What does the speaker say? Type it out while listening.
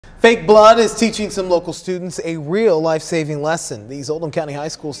Fake blood is teaching some local students a real life-saving lesson. These Oldham County High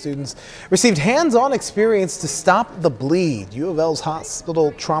School students received hands-on experience to stop the bleed. UofL's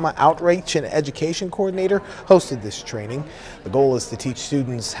Hospital Trauma Outreach and Education Coordinator hosted this training. The goal is to teach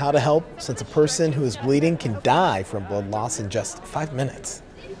students how to help, since a person who is bleeding can die from blood loss in just 5 minutes.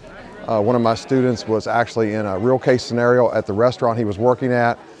 One of my students was actually in a real case scenario at the restaurant he was working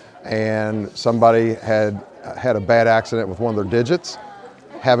at, and somebody had had a bad accident with one of their digits.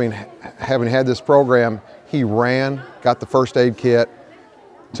 Having had this program, he ran, got the first aid kit,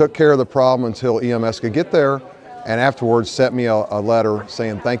 took care of the problem until EMS could get there, and afterwards sent me a letter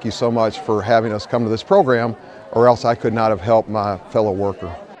saying thank you so much for having us come to this program, or else I could not have helped my fellow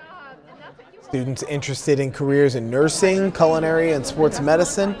worker. Students interested in careers in nursing, culinary, and sports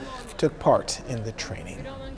medicine took part in the training.